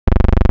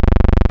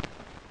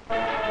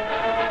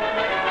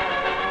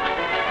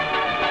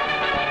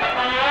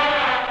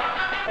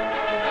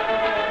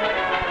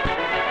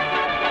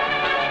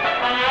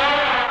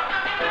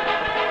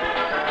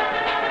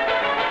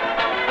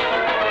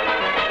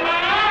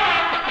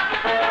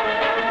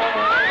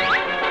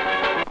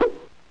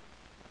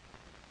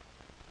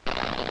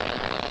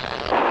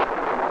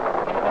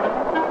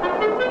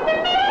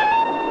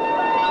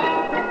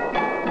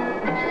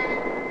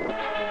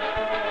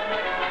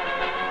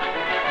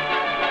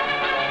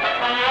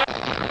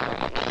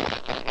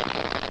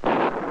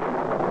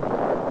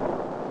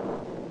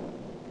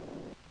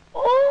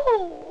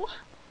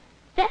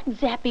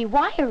zappy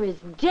wire is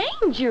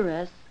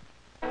dangerous.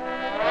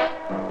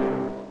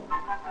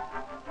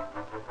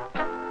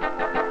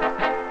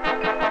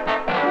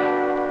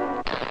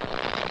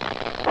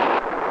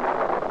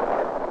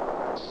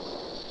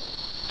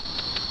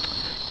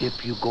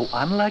 If you go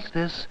on like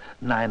this,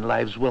 9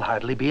 lives will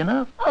hardly be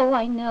enough. Oh,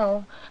 I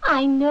know.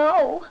 I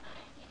know.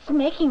 It's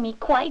making me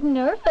quite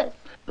nervous.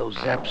 Those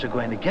zaps are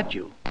going to get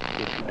you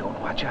if you don't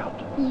watch out.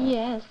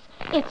 Yes,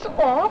 it's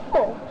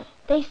awful.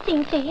 They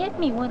seem to hit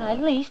me when I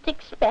least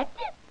expect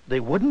it. They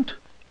wouldn't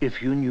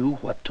if you knew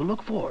what to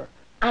look for.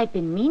 I've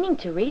been meaning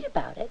to read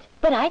about it,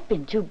 but I've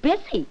been too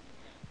busy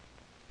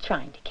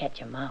trying to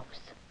catch a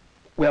mouse.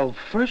 Well,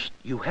 first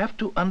you have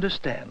to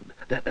understand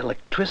that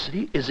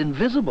electricity is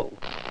invisible,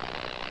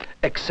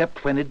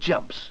 except when it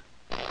jumps.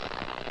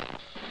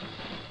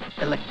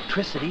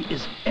 Electricity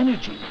is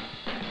energy,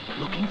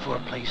 looking for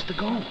a place to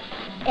go.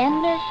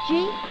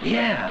 Energy?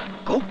 Yeah,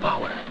 go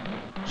power.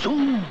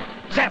 Zoom,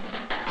 zap,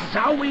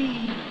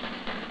 zowie.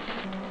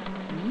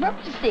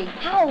 Mercy,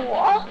 how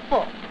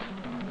awful.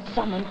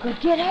 Someone could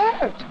get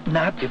hurt.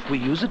 Not if we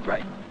use it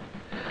right.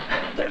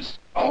 There's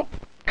all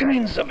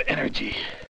kinds of energy.